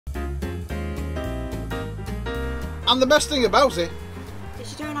And the best thing about it...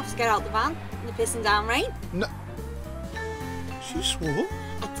 is you don't have to get out the van in the pissing down rain. No. She swore?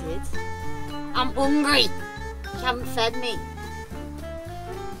 I did. I'm hungry. You haven't fed me.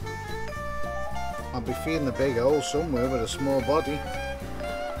 I'll be feeling a big hole somewhere with a small body.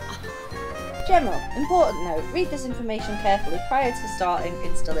 General, important note, read this information carefully prior to starting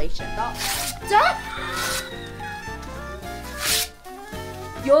installation.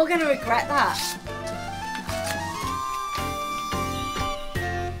 You're going to regret that.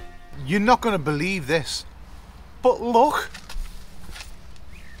 You're not going to believe this, but look.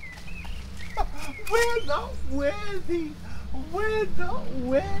 We're not worthy. We're not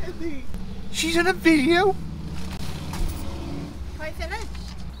worthy. She's in a video. Quite finished.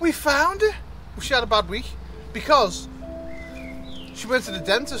 We found her. She had a bad week because she went to the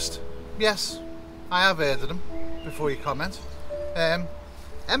dentist. Yes, I have heard of them before you comment.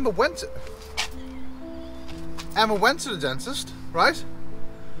 Emma went to the dentist, right?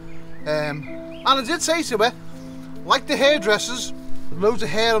 And I did say to her, like the hairdressers, loads of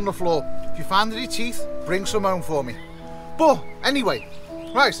hair on the floor. If you find any teeth, bring some home for me. But anyway,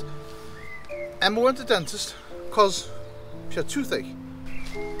 right. Emma went to the dentist because she had toothache.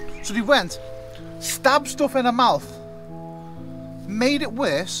 So they went, stabbed stuff in her mouth, made it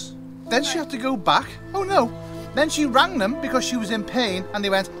worse. Then she had to go back. Oh no. Then she rang them because she was in pain, and they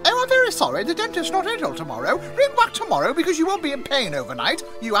went, oh, I'm very sorry, the dentist's not in till tomorrow. Ring back tomorrow because you won't be in pain overnight,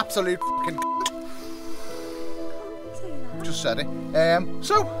 you absolute fucking just said it.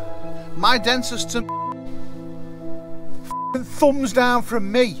 So, my dentist thumbs down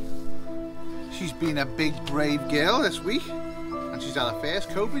from me. She's been a big brave girl this week, and she's had her first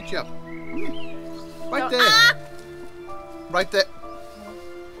COVID jab. Right there. Right there.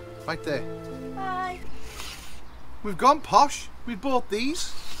 Right there. Bye. We've gone posh. We bought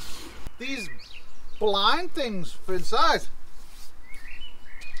these blind things for inside.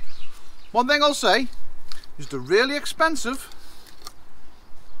 One thing I'll say is they're really expensive,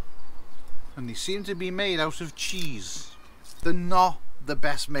 and they seem to be made out of cheese. They're not the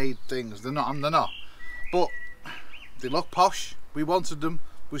best made things. They're not. But they look posh. We wanted them.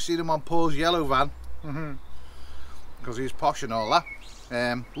 We see them on Paul's yellow van because he's posh and all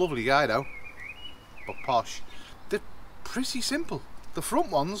that. Lovely guy though, but posh. They're pretty simple. The front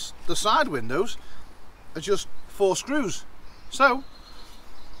ones, the side windows, are just 4 screws. So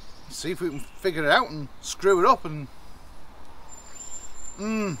let's see if we can figure it out and screw it up. And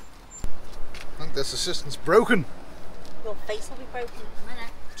I think this assistant's broken. Your face will be broken in a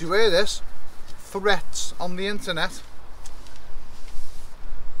minute. Do you hear this? Threats on the internet.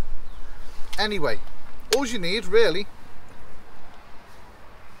 Anyway, all you need really,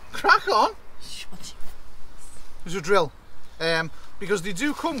 crack on, is a drill. Because they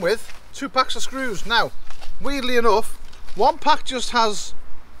do come with 2 packs of screws. Now, weirdly enough, one pack just has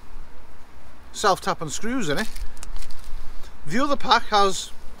self-tapping screws in it. The other pack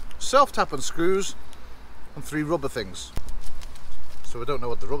has self-tapping screws and 3 rubber things. So I don't know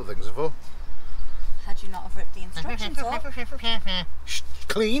what the rubber things are for. Had you not have ripped the instructions off?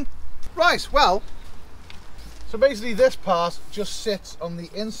 Clean. Right, well, so basically this part just sits on the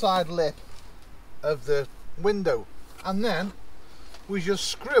inside lip of the window, and then we just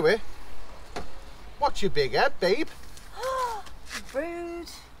screw it. What's your big head, babe? Rude.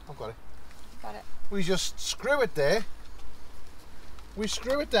 I've got it. Got it. We just screw it there. We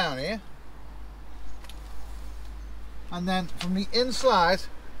screw it down here, and then from the inside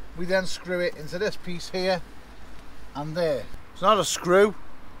we then screw it into this piece here and there. It's not a screw,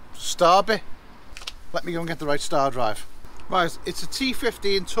 it's a star bit. Let me go and get the right star drive. Right, it's a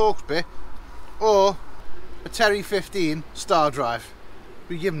T15 Torx bit or a Terry 15 star drive.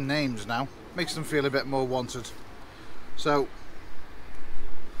 We give them names now, makes them feel a bit more wanted. So,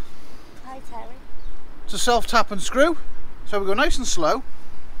 Hi Terry. it's a self-tapping screw, so we go nice and slow,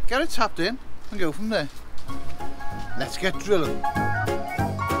 get it tapped in and go from there. Let's get drilling.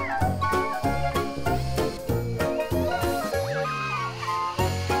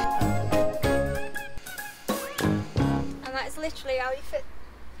 And that is literally how you fit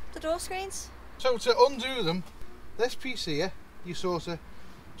the door screens. So to undo them, this piece here, you sort of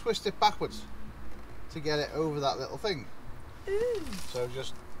twist it backwards to get it over that little thing. Ooh. So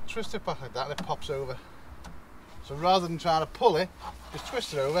just twist it back like that and it pops over. So rather than trying to pull it, just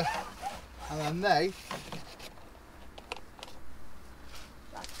twist it over, and then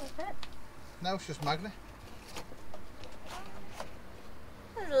That's it. no, it's just magnet.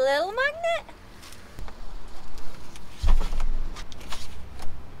 There's a little magnet.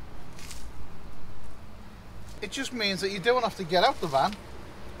 It just means that you don't have to get out the van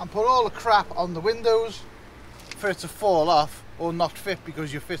and put all the crap on the windows, for it to fall off or not fit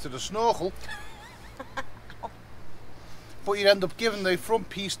because you fitted a snorkel. But you'd end up giving the front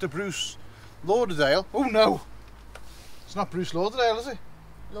piece to Bruce Lauderdale. Oh no! It's not Bruce Lauderdale, is it?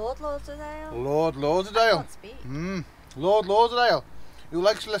 Lord Lauderdale. Lord I Lauderdale. can't speak. Lord Lauderdale, who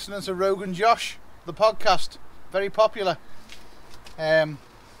likes listening to Rogan Josh, the podcast. Very popular.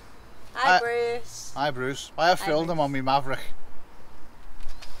 Hi, Bruce. Hi, Bruce. I have Hi, filmed Bruce. him on my Maverick.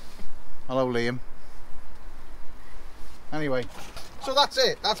 Hello, Liam. Anyway, so that's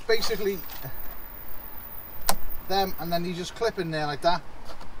it. That's basically them, and then you just clip in there like that.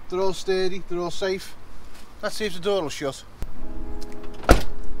 They're all sturdy, they're all safe. Let's see if the door will shut.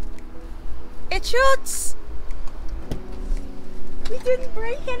 It shuts. We didn't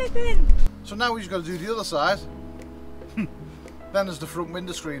break anything. So now we just got to do the other side. Then there's the front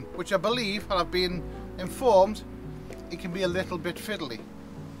window screen, which I believe, and I've been informed, it can be a little bit fiddly.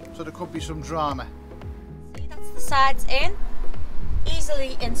 So there could be some drama. See, that's the sides in.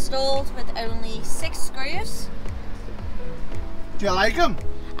 Easily installed with only 6 screws. Do you like them?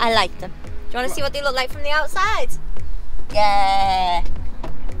 I like them. Do you want to see what they look like from the outside? Yeah.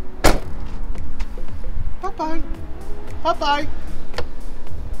 Bye-bye. Bye-bye.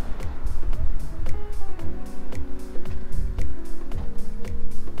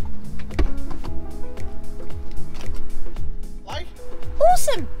 Like?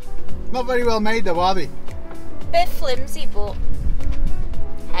 Awesome. Not very well made though, are they? Bit flimsy, but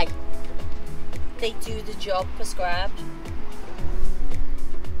hey, they do the job prescribed.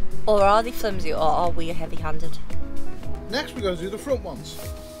 Or are they flimsy, or are we heavy-handed? Next we're going to do the front ones.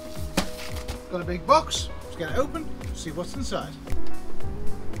 Got a big box. Let's get it open, see what's inside.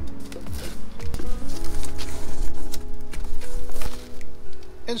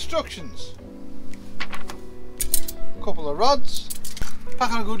 Instructions. A couple of rods.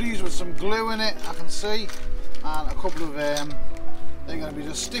 Pack of goodies with some glue in it, I can see. And a couple of, they're going to be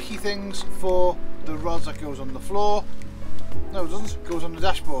just sticky things for the rods that goes on the floor. No, it doesn't. It goes on the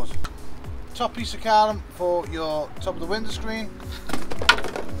dashboard. Top piece of cardam for your top of the window screen.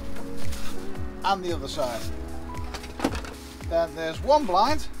 And the other side. Then there's one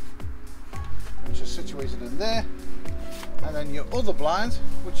blind, which is situated in there. And then your other blind,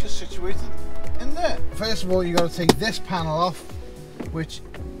 which is situated in there. First of all, you've got to take this panel off, which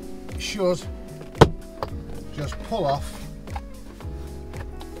should just pull off.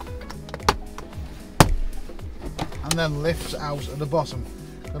 And then lifts out at the bottom.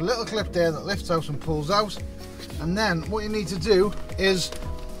 Got a little clip there that lifts out and pulls out. And then what you need to do is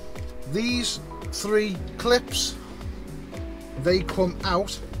these 3 clips, they come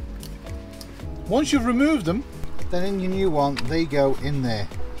out. Once you've removed them, then in your new one, they go in there.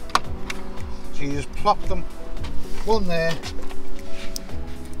 So you just plop them, one there,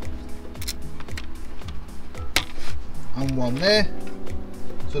 and one there.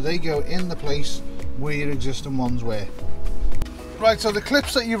 So they go in the place where your existing ones were. Right, so the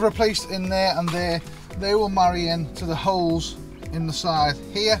clips that you've replaced in there and there, they will marry in to the holes in the side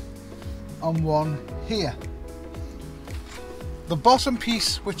here and one here. The bottom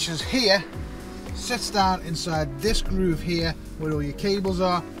piece, which is here, sits down inside this groove here where all your cables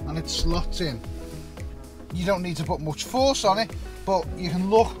are, and it slots in. You don't need to put much force on it, but you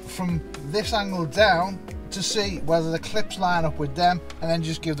can look from this angle down to see whether the clips line up with them, and then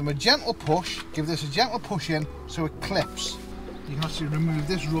just give them a gentle push. Give this a gentle push in so it clips. You can actually remove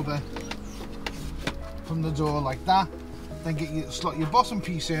this rubber from the door like that. Then slot your bottom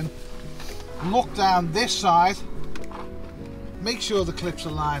piece in. Look down this side. Make sure the clips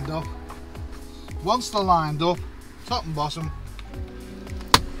are lined up. Once they're lined up, top and bottom,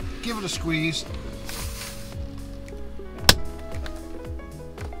 give it a squeeze,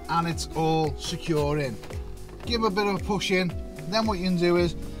 and it's all secure in. Give a bit of a push in. Then what you can do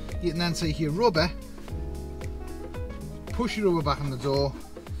is you can then take your rubber, push your rubber back on the door,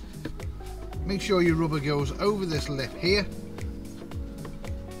 make sure your rubber goes over this lip here,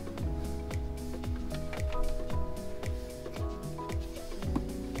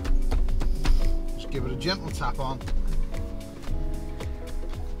 just give it a gentle tap on.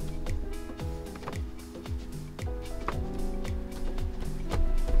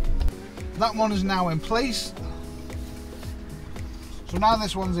 That one is now in place. So now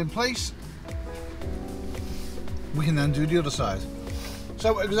this one's in place, we can then do the other side.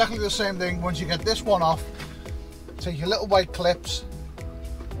 So exactly the same thing. Once you get this one off, take your little white clips,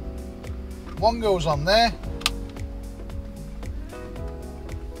 one goes on there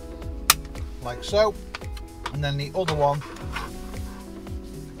like so, and then the other one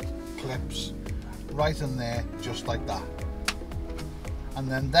clips right in there just like that, and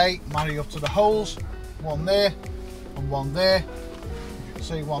then they marry up to the holes one there and one there. You can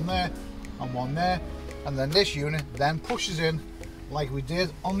see one there and one there, and then this unit then pushes in like we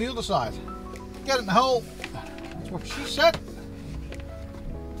did on the other side. Get in the hole. That's what she said.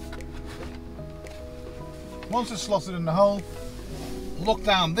 Once it's slotted in the hole, look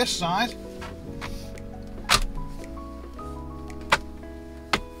down this side,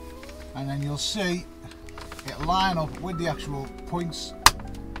 and then you'll see it line up with the actual points.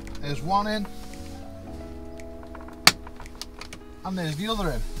 There's one in, and there's the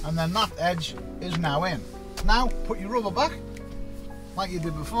other in, and then that edge is now in. Now put your rubber back like you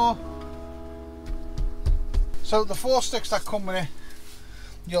did before. So the 4 sticks that come with it,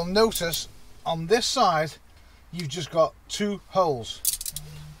 you'll notice on this side you've just got 2 holes.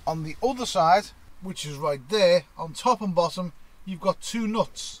 On the other side, which is right there, on top and bottom, you've got 2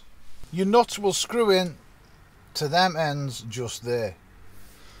 nuts. Your nuts will screw in to them ends just there.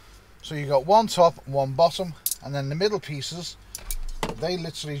 So you've got 1 top, 1 bottom, and then the middle pieces, they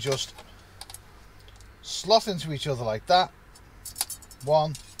literally just slot into each other like that.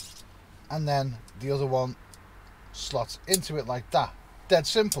 1, and then the other one slots into it like that. Dead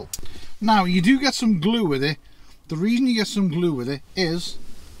simple. Now you do get some glue with it. The reason you get some glue with it is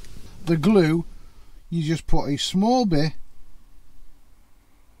the glue, you just put a small bit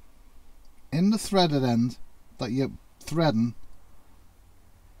in the threaded end that you're threading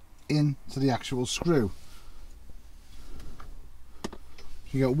into the actual screw.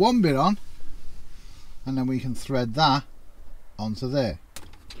 You get 1 bit on, and then we can thread that onto there.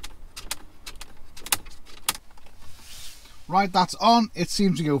 Right, that's on. It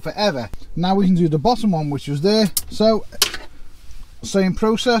seems to go forever. Now we can do the bottom one, which was there. So same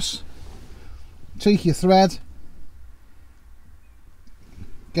process. Take your thread,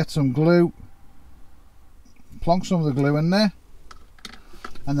 get some glue, plonk some of the glue in there,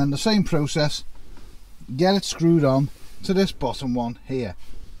 and then the same process, get it screwed on to this bottom one here.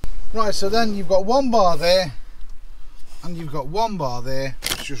 Right, so then you've got 1 bar there, and you've got 1 bar there,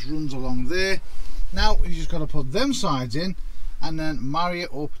 which just runs along there. Now you just got to put them sides in and then marry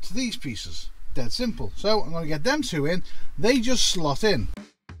it up to these pieces. Dead simple. So I'm going to get them 2 in. They just slot in.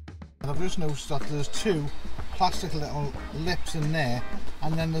 I've just noticed that there's 2 plastic little lips in there,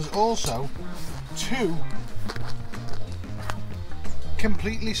 and then there's also 2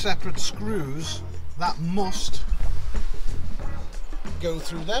 completely separate screws that must go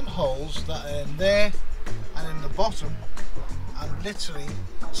through them holes that are in there and in the bottom, and literally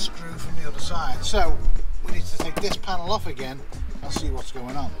screw from the other side. So we need to take this panel off again and see what's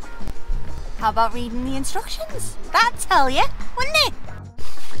going on. How about reading the instructions? That'd tell you, wouldn't it?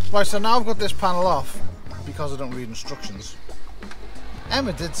 Right, so now I've got this panel off because I don't read instructions.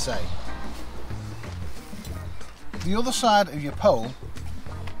 Emma did say the other side of your pole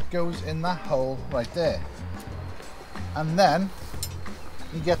goes in that hole right there, and then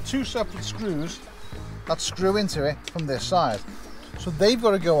you get 2 separate screws that screw into it from this side. So they've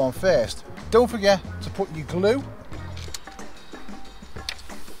got to go on first. Don't forget to put your glue .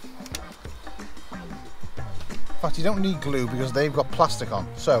 In fact, you don't need glue because they've got plastic on,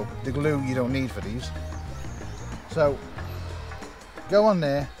 so the glue you don't need for these. So go on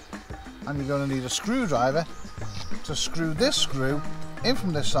there, and you're going to need a screwdriver to screw this screw in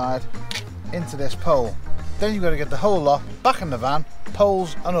from this side into this pole. Then you've got to get the whole lot back in the van,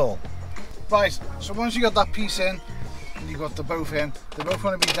 poles and all. Right, so once you got that piece in and you got the both in, they're both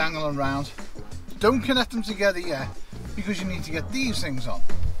going to be dangling around. Don't connect them together yet because you need to get these things on.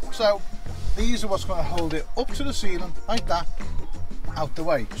 So these are what's going to hold it up to the ceiling like that, out the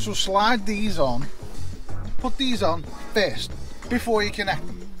way. So slide these on, put these on first before you connect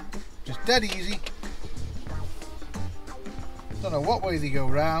them. Just dead easy. Don't know what way they go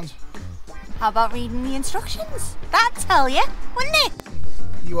round. How about reading the instructions? That'd tell you, wouldn't it?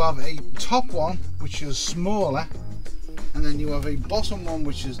 You have a top one which is smaller, and then you have a bottom one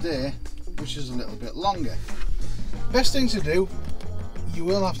which is there, which is a little bit longer. Best thing to do, you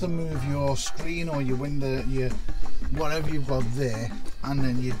will have to move your screen or your window, your whatever you've got there, and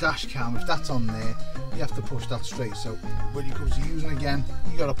then your dash cam, if that's on there, you have to push that straight. So when you come to using again,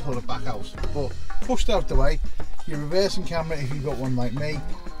 you got to pull it back out. But pushed out the way. Your reversing camera, if you've got one like me,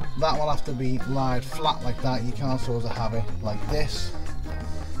 that will have to be laid flat like that. You can't sort of have it like this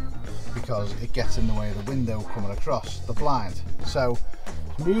because it gets in the way of the window coming across the blind. So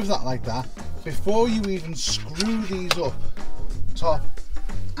move that like that before you even screw these up, top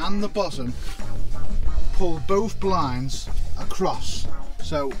and the bottom. Pull both blinds across.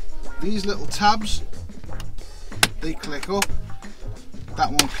 So these little tabs, they click up, that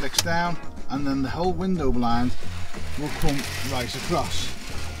one clicks down, and then the whole window blind will come right across.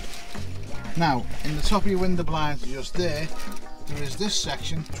 Now, in the top of your window blinds just there is this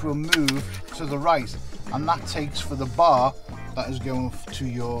section which will move to the right, and that takes for the bar that is going to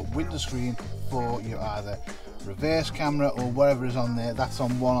your window screen for your either reverse camera or whatever is on there. That's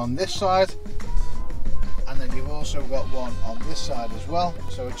on one on this side, and then you've also got one on this side as well.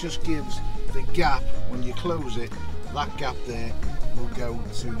 So it just gives the gap when you close it, that gap there will go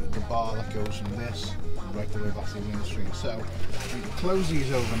to the bar that goes from this right the way back to the window screen. So we can close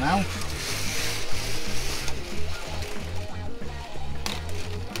these over now.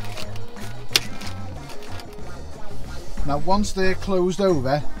 Now once they're closed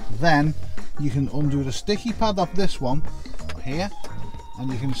over, then you can undo the sticky pad off this one here, and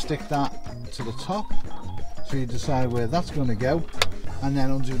you can stick that to the top, so you decide where that's going to go, and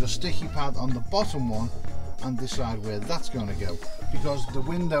then undo the sticky pad on the bottom one and decide where that's going to go, because the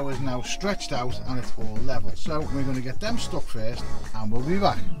window is now stretched out and it's all level. So we're going to get them stuck first and we'll be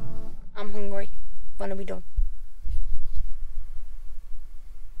back. I'm hungry. When are we done?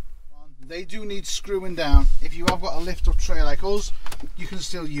 They do need screwing down. If you have got a lift up tray like us, you can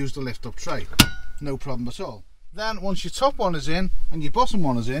still use the lift up tray, no problem at all. Then once your top one is in and your bottom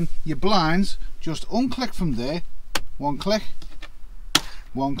one is in, your blinds just unclick from there, one click,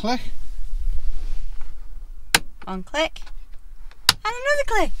 one click, One click, and another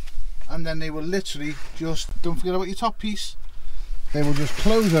click. And then they will literally just, don't forget about your top piece, they will just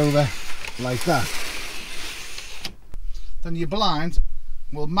close over like that. Then your blind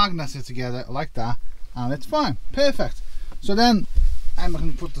will magnet it together like that, and it's fine, perfect. So then Emma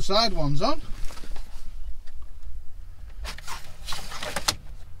can put the side ones on.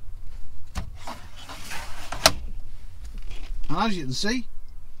 And as you can see,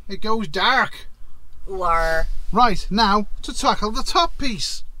 it goes dark. War. Right, now to tackle the top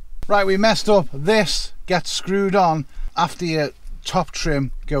piece. Right, we messed up. This gets screwed on after your top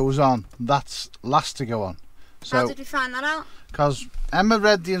trim goes on. That's last to go on. So, how did we find that out? Because Emma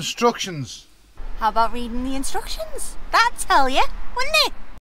read the instructions. How about reading the instructions? That'd tell you, wouldn't it?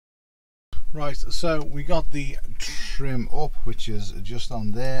 Right, so we got the trim up, which is just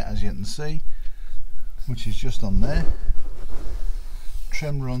on there, as you can see, which is just on there.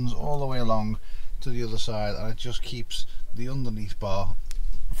 Trim runs all the way along to the other side, and it just keeps the underneath bar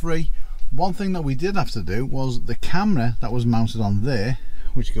free. One thing that we did have to do was the camera that was mounted on there,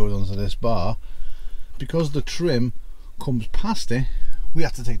 which goes onto this bar, because the trim comes past it, we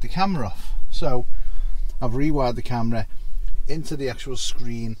had to take the camera off. So I've rewired the camera into the actual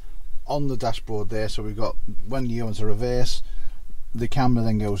screen on the dashboard there, so we've got, when you go into reverse, the camera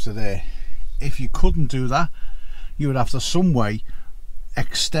then goes to there. If you couldn't do that, you would have to some way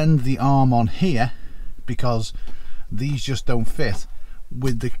extend the arm on here, because these just don't fit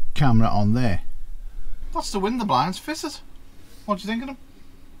with the camera on there. That's the window blinds fitted. What do you think of them?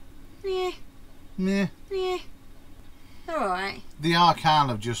 Yeah. Yeah. Yeah. They're alright. They are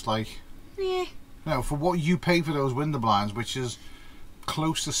kind of just like, yeah, you know, for what you pay for those window blinds, which is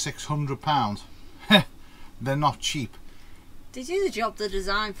close to £600, they're not cheap. They do the job they're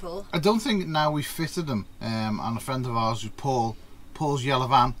designed for. I don't think now we've fitted them, and a friend of ours is Paul's Yellow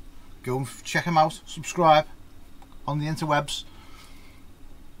Van. Go and check him out, subscribe on the interwebs.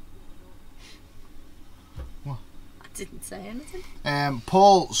 What? I didn't say anything.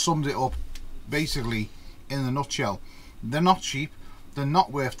 Paul summed it up basically in a nutshell. They're not cheap, they're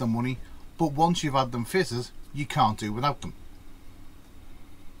not worth the money, but once you've had them fitted, you can't do without them.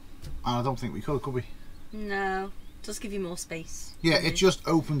 And I don't think we could we? No. Does give you more space. Yeah, it just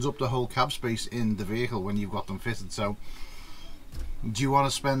opens up the whole cab space in the vehicle when you've got them fitted. So do you want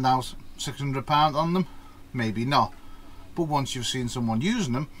to spend out £600 on them? Maybe not, but once you've seen someone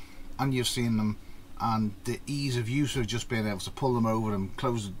using them, and you've seen them and the ease of use of just being able to pull them over and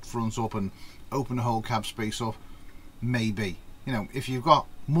close the fronts up and open the whole cab space up, maybe, you know, if you've got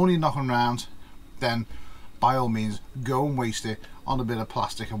money knocking around, then by all means go and waste it on a bit of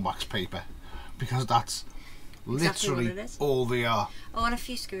plastic and wax paper, because that's literally exactly all they are. Oh, and a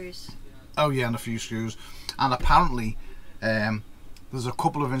few screws. Oh yeah, and a few screws, and apparently there's a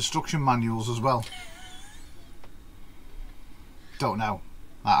couple of instruction manuals as well. Don't know.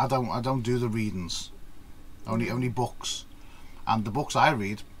 I don't do the readings. Only books, and the books I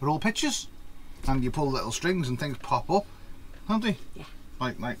read are all pictures, and you pull little strings and things pop up, don't they? Yeah.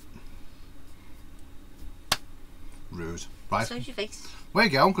 Like. Rude. Right. So's your face. Where you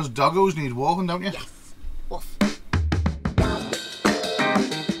going? Because doggos need walking, don't you? Yes. Woof.